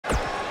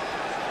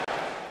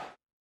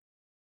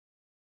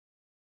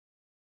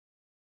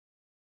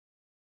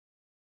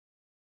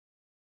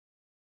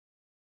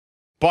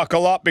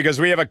Buckle up because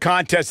we have a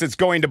contest that's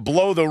going to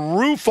blow the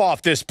roof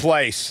off this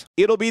place.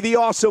 It'll be the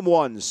Awesome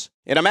Ones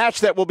in a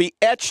match that will be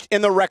etched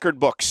in the record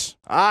books.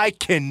 I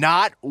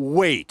cannot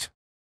wait.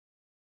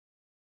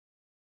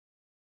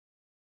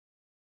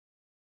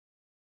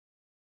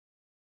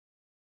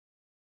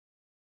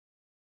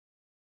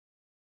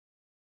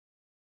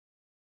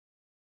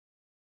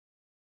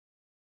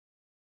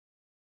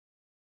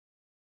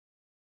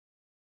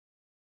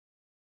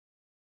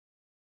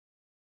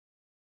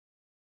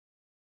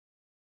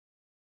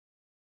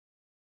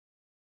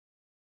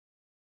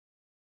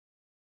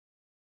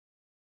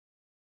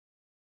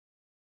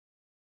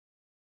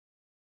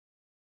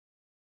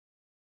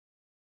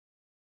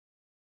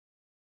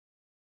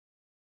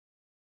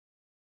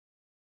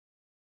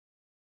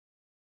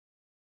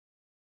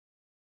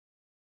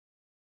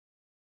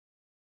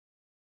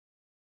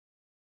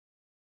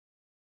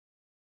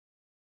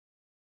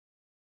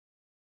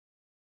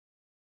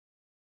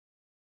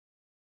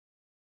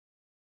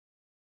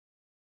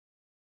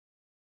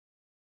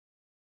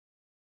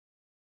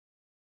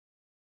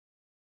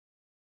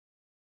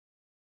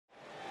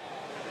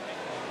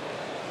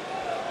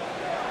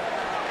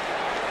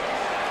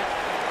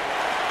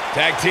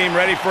 Tag team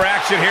ready for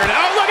action here.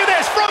 Oh, look at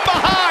this from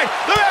behind.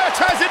 The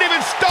match hasn't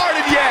even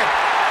started yet.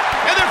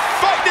 And they're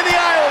fighting in the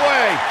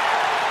aisleway.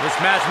 This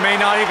match may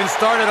not even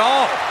start at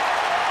all.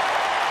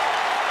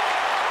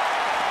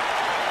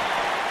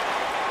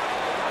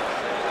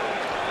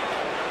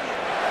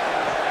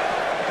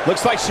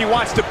 Looks like she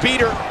wants to beat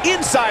her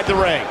inside the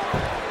ring.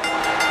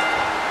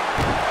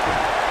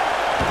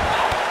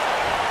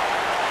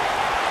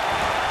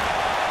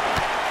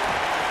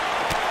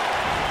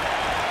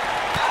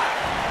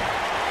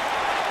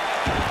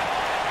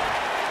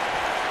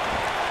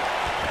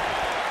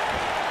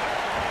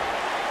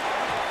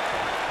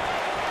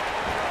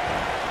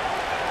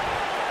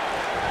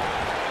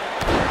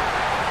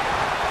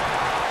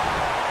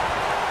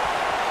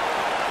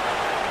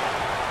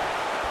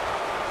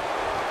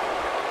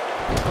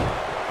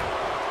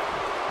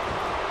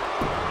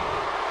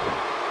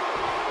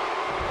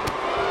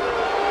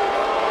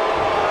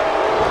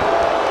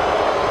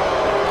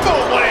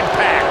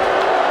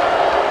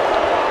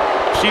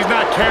 She's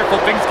not careful,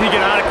 things can get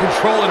out of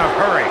control in a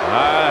hurry.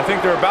 I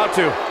think they're about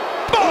to.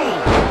 Boom!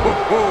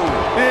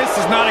 This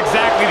is not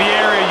exactly the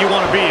area you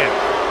want to be in.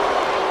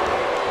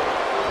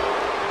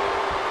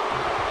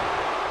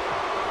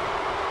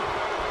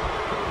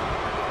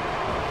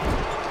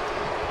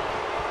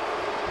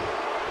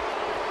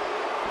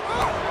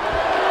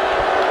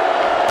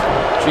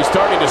 She's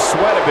starting to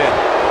sweat a bit.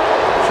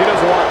 She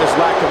doesn't want this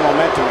lack of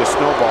momentum to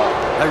snowball.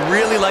 I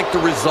really like the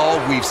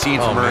resolve we've seen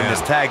from her in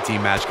this tag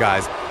team match,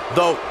 guys.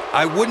 Though,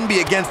 I wouldn't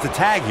be against the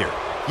tag here.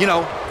 You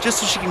know, just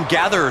so she can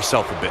gather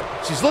herself a bit.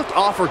 She's looked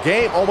off her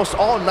game almost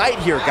all night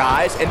here,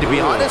 guys. And to be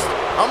honest,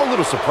 I'm a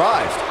little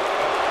surprised.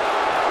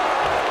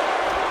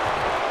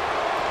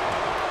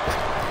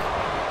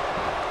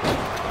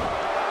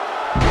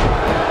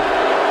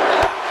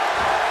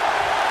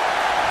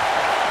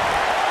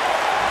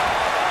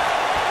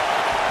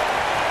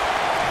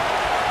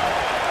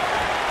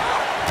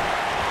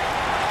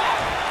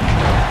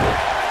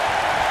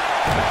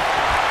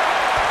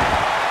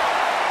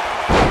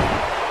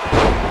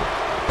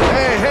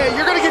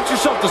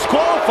 Yourself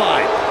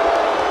disqualified.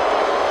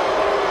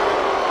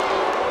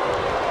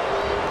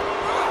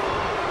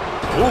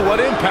 Ooh, what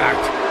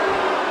impact.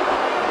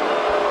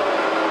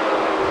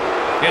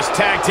 This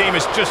tag team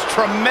is just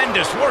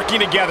tremendous, working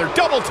together,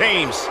 double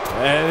teams.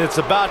 And it's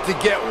about to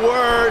get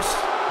worse.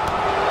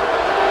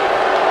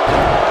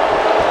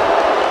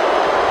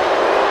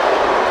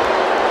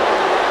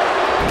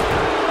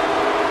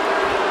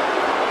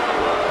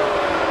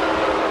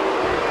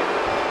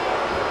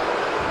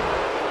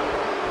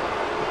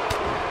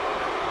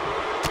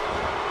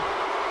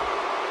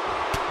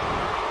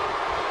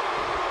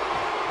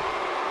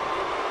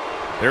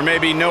 There may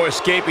be no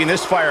escaping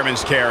this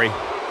fireman's carry.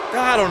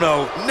 I don't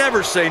know.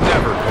 Never say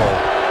never, Cole.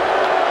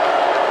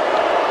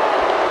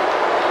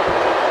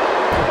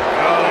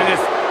 Oh, they're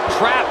just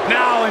trapped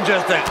now in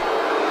just a...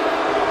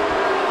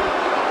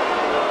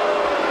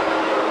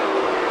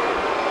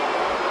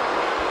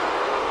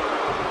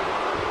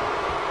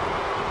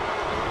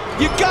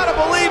 You gotta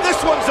believe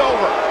this one's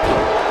over.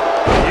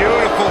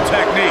 Beautiful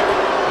technique.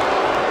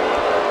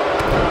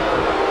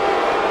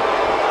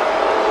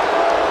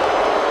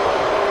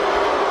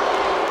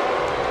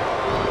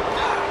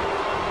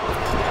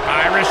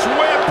 Irish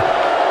whip.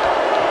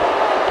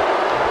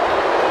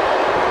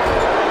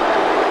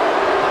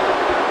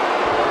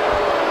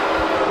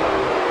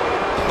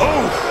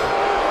 Oof.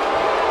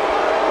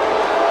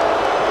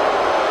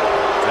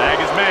 Tag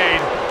is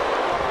made.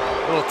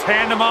 Little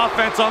tandem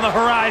offense on the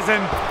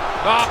horizon.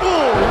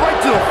 Oh,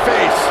 right to the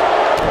face.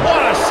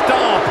 What a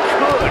stomp.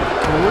 Good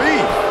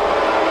grief.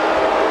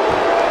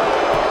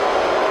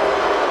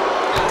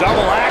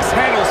 Double axe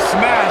handle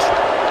smash.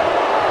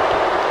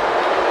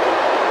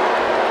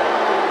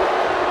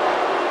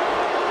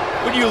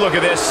 When you look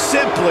at this,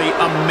 simply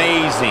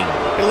amazing.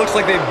 It looks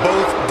like they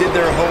both did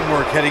their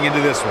homework heading into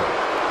this one.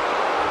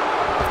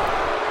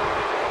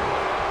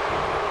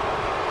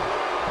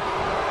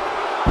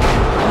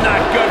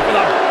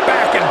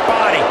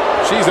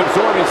 she's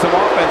absorbing some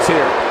offense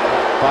here.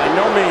 By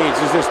no means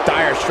is this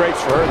dire straits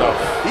for her, though.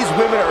 These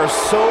women are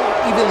so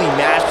evenly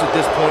matched at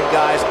this point,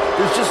 guys.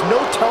 There's just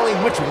no telling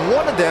which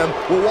one of them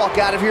will walk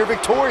out of here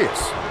victorious.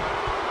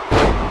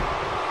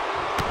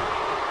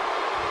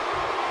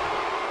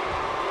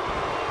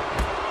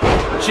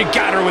 She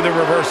got her with a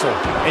reversal,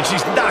 and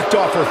she's knocked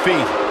off her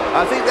feet.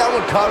 I think that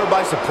one caught her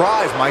by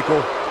surprise,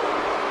 Michael.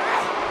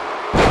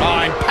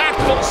 Oh,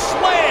 impactful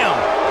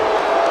slam!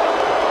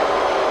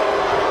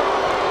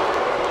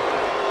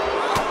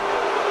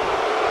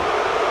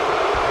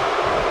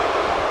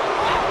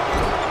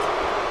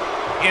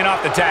 In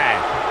off the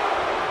tag.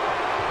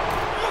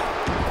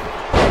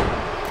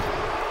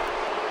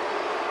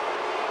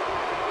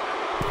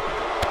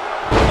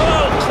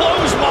 Oh,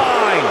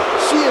 clothesline!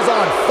 She is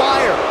on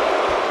fire.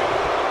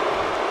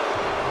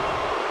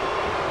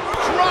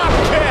 Drop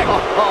kick!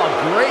 Oh,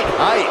 great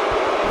height.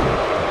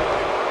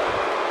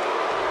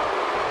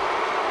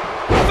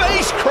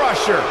 Face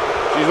crusher!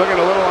 She's looking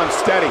a little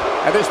unsteady.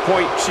 At this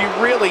point, she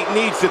really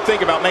needs to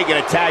think about making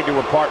a tag to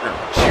her partner.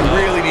 She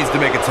really needs to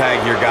make a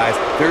tag here, guys.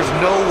 There's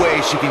no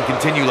way she can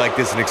continue like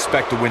this and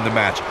expect to win the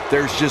match.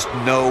 There's just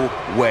no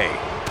way.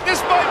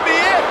 This might be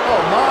it!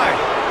 Oh, my!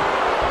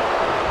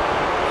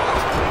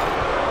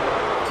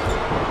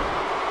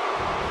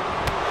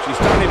 She's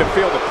starting to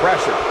feel the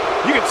pressure.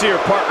 You can see her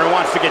partner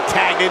wants to get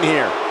tagged in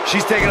here.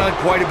 She's taking on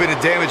quite a bit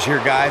of damage here,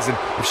 guys, and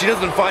if she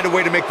doesn't find a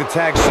way to make the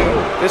tag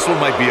soon, this one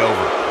might be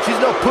over. She's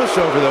no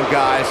pushover, though,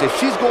 guys. If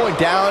she's going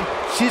down,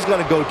 she's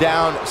going to go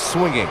down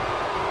swinging.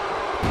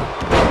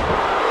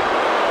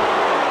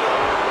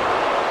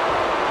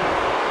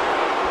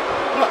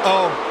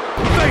 Uh-oh.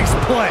 Face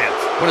plant!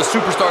 When a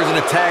superstar is in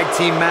a tag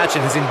team match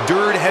and has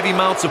endured heavy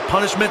amounts of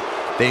punishment,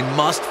 they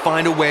must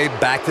find a way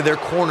back to their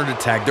corner to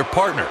tag their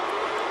partner.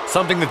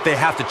 Something that they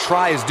have to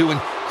try is do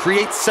and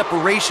create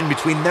separation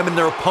between them and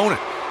their opponent.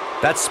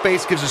 That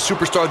space gives a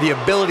superstar the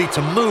ability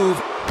to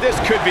move. This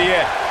could be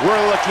it.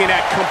 We're looking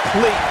at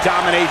complete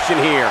domination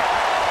here.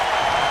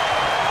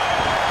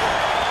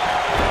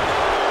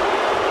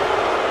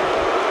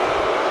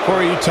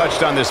 Corey, you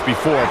touched on this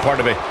before. Part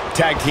of a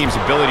tag team's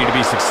ability to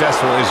be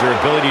successful is their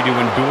ability to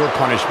endure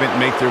punishment and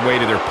make their way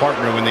to their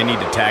partner when they need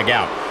to tag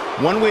out.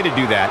 One way to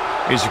do that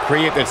is to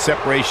create that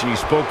separation you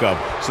spoke of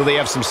so they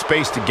have some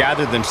space to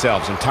gather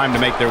themselves and time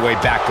to make their way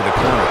back to the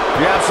corner.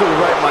 You're absolutely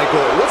right,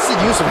 Michael. What's the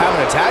use of having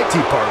a tag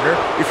team partner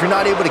if you're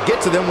not able to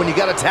get to them when you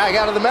got to tag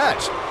out of the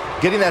match?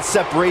 Getting that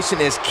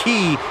separation is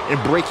key in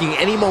breaking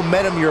any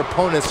momentum your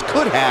opponents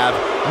could have,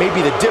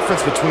 maybe the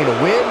difference between a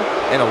win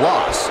and a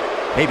loss,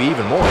 maybe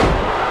even more.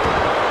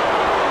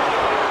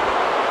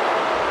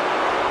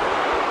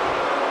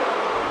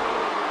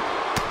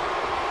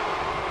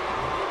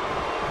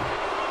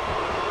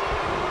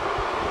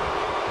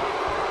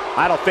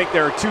 I don't think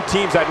there are two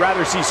teams I'd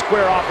rather see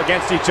square off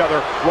against each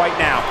other right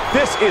now.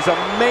 This is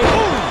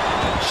amazing.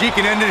 She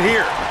can end it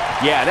here.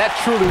 Yeah, that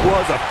truly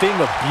was a thing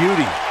of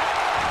beauty.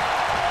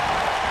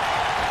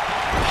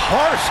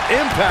 Harsh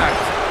impact.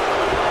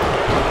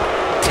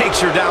 Takes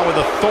her down with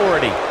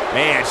authority.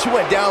 Man, she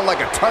went down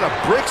like a ton of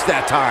bricks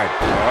that time.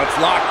 Oh, it's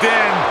locked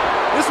in.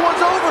 This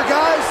one's over,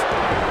 guys.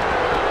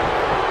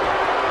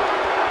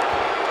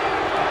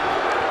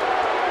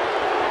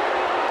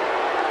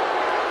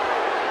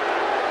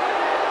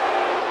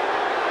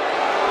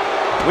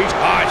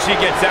 She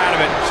gets out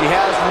of it. She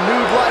has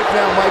renewed life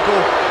now,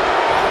 Michael.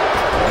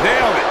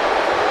 Nailed it.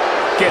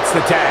 Gets the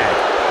tag.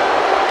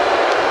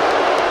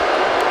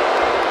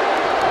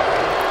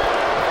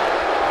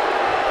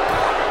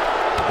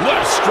 What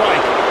a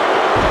strike.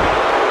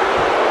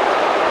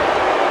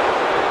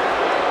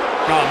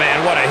 Oh, man,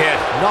 what a hit.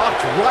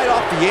 Knocked right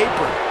off the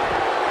apron.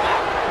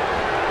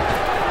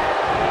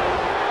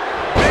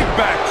 Big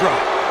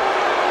backdrop.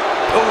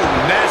 Oh,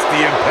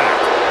 nasty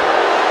impact.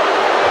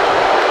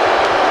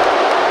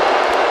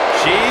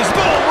 She's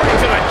right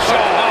to the jaw.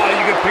 Oh,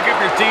 you can pick up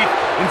your teeth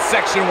in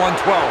section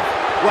 112.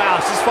 Wow,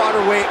 she's fought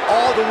her way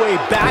all the way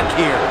back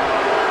here.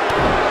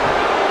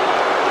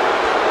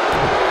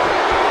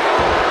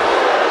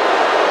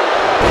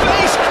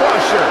 Face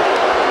crusher.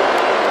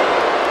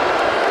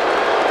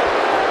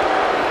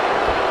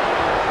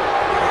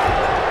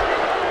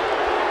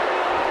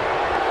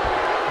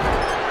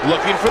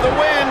 Looking for the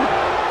win.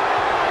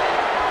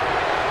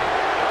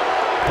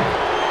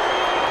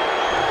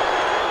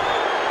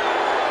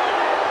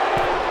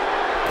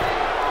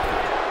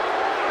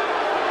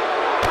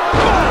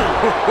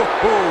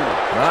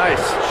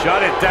 Nice.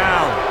 Shut it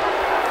down.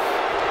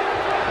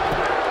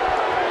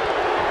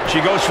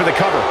 She goes for the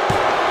cover.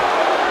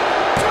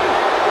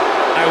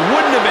 I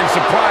wouldn't have been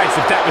surprised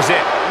if that was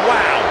it.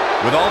 Wow.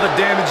 With all the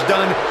damage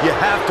done, you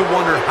have to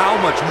wonder how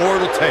much more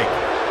it'll take.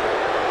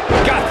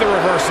 Got the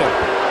reversal.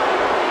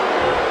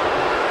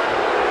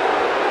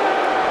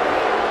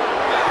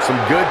 Some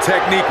good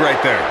technique right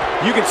there.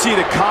 You can see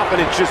the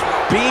confidence just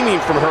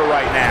beaming from her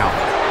right now.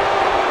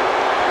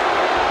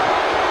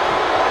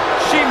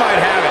 She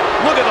might have it.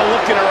 Look at the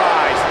look in her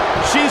eyes.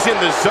 She's in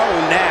the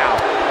zone now.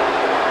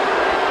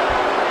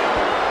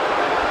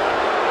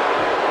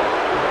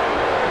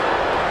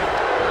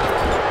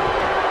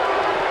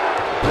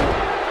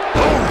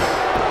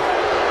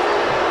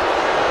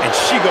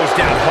 She goes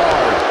down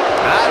hard.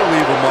 That'll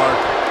leave a mark.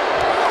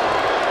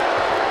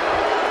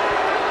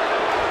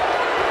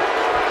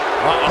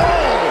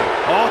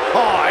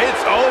 Oh,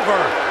 it's over.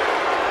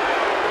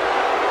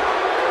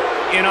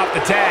 In off the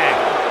tag.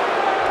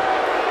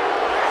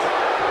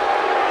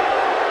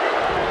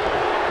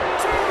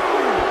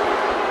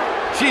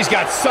 She's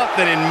got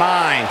something in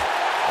mind.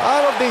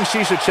 I don't think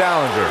she should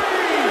challenge her.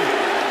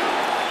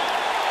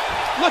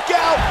 Look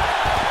out!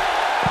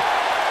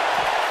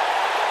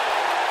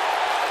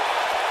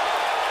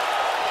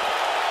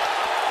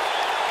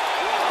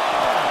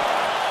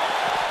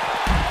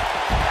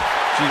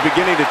 She's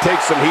beginning to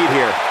take some heat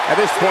here. At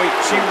this point,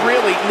 she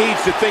really needs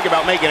to think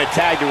about making a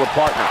tag to her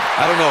partner.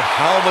 I don't know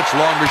how much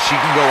longer she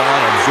can go on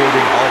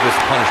absorbing all this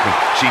punishment.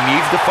 She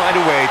needs to find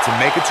a way to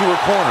make it to her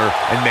corner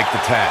and make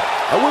the tag.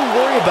 I wouldn't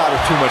worry about her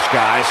too much,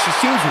 guys. She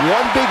seems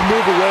one big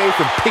move away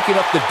from picking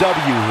up the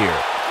W here.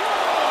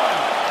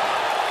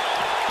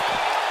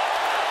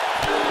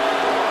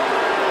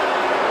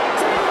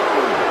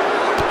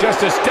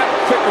 Just a step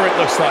quicker, it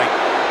looks like.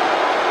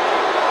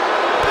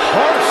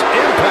 Harsh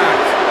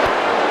impact.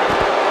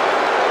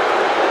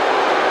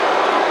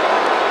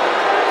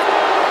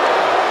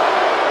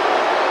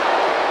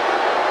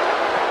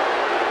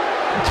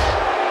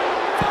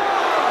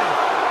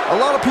 A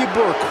lot of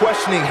people are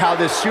questioning how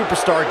this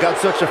superstar got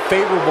such a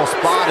favorable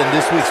spot in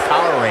this week's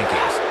power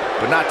rankings.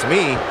 But not to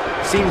me.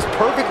 Seems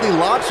perfectly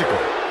logical.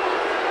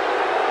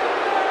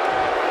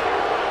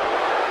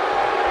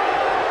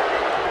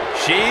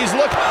 She's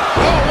looking.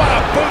 Oh, what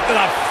a boot to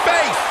the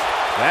face!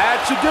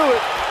 That should do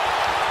it.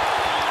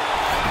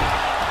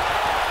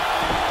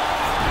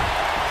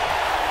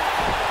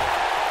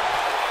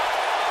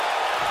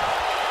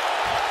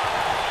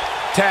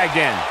 Tagged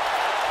in.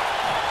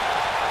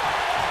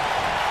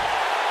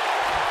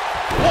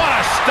 What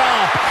a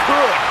stomp!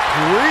 Good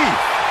grief.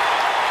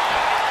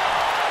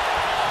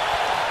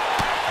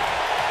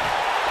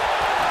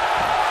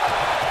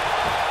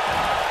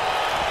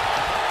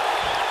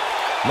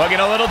 Looking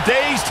a little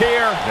dazed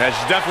here. Yeah,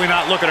 she's definitely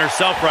not looking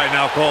herself right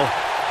now, Cole.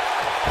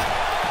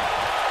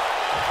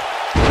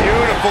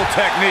 Beautiful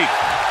technique.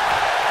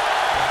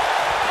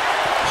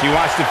 She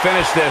wants to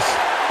finish this.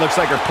 Looks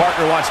like her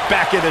partner wants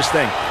back in this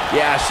thing.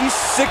 Yeah, she's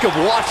sick of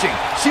watching.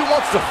 She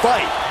wants to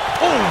fight.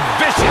 Oh,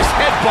 vicious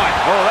headbutt.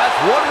 Oh, that's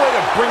one way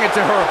to bring it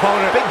to her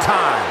opponent. Big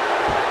time.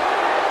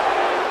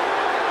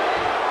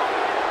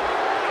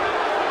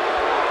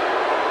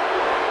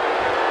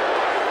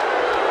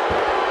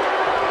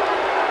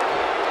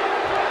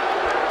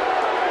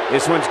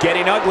 This one's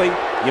getting ugly.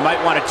 You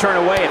might want to turn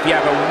away if you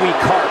have a weak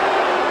heart.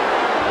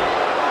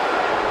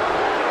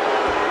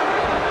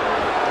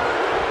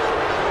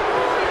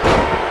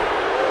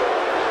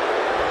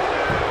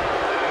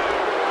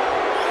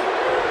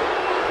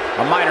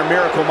 A minor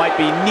miracle might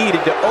be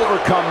needed to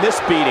overcome this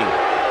beating.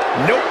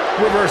 Nope,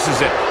 reverses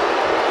it.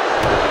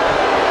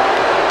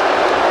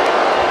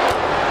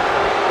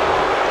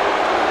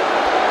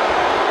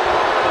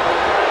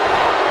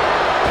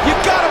 You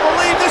gotta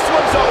believe this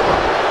one's over.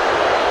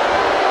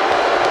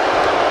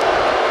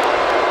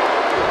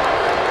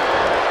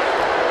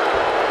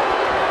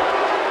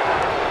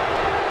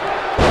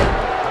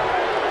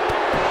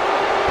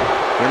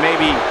 There may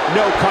be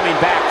no coming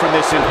back from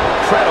this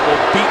incredible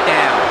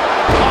beatdown.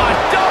 Oh,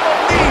 double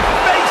knee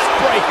face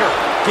breaker.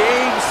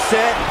 Game,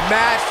 set,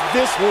 match.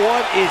 This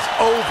one is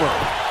over.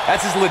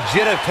 That's as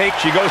legit a take.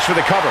 She goes for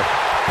the cover.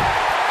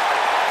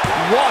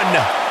 1,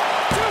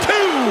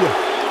 2,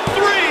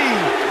 3.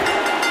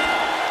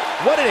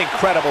 What an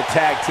incredible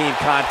tag team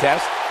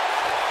contest.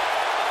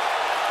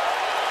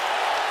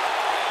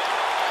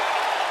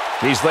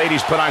 These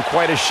ladies put on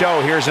quite a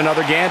show. Here's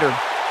another gander.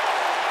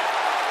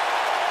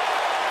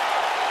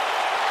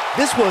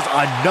 This was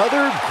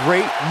another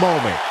great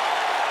moment.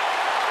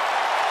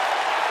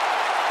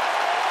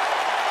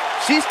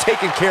 She's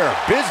taking care of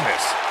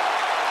business.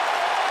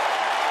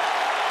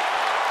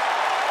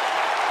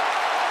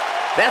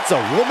 That's a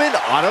woman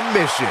on a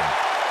mission.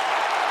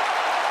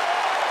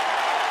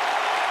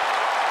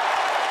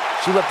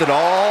 She left it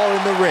all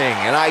in the ring,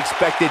 and I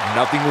expected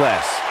nothing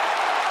less.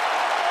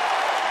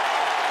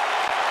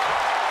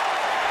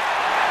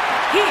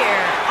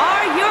 Here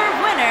are your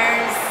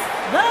winners,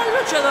 the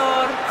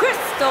Luchador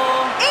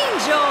Crystal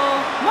Angel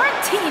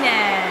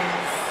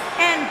Martinez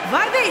and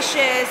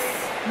Vivacious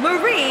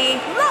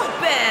Marie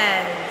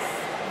Lopez,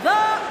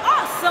 the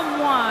Awesome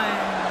One.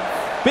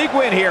 Big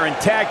win here in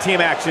tag team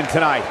action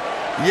tonight.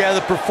 Yeah,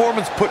 the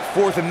performance put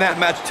forth in that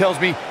match tells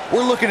me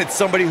we're looking at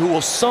somebody who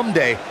will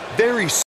someday, very soon,